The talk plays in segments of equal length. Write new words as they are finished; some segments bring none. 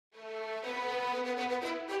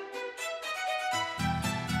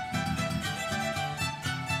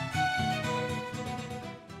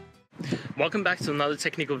Welcome back to another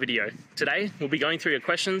technical video. Today, we'll be going through your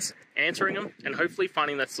questions, answering them, and hopefully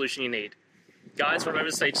finding that solution you need. Guys, remember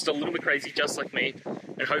to stay just a little bit crazy just like me,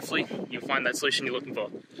 and hopefully you'll find that solution you're looking for.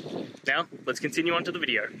 Now, let's continue on to the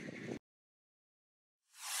video.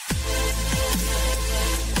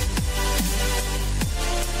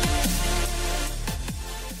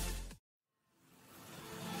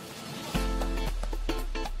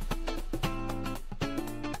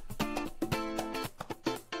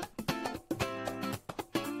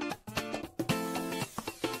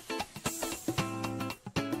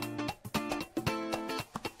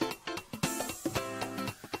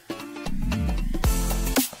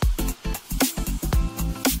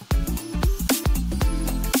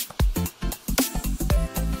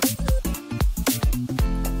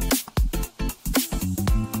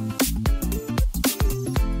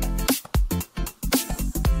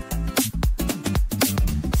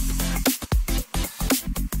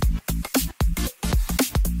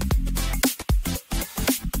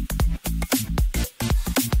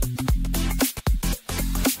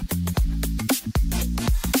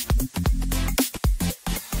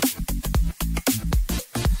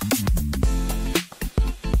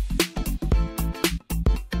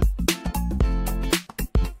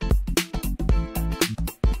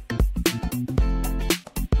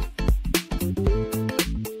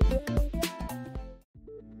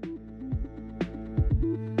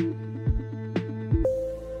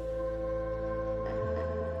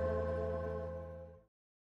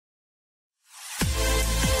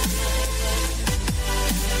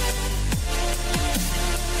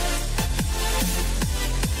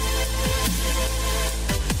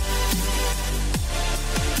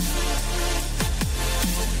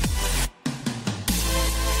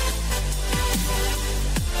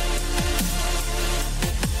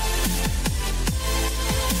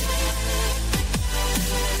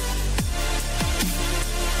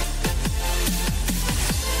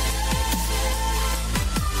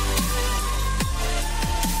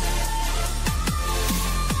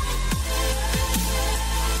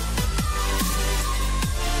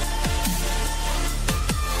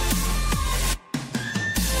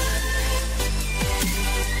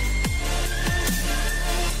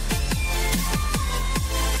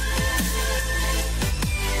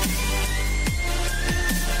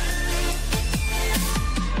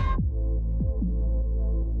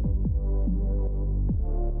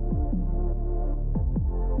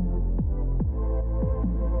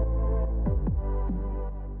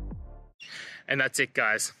 And that's it,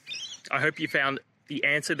 guys. I hope you found the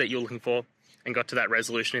answer that you're looking for and got to that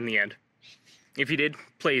resolution in the end. If you did,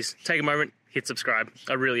 please take a moment, hit subscribe.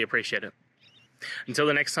 I really appreciate it. Until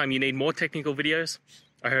the next time you need more technical videos,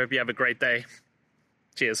 I hope you have a great day.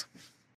 Cheers.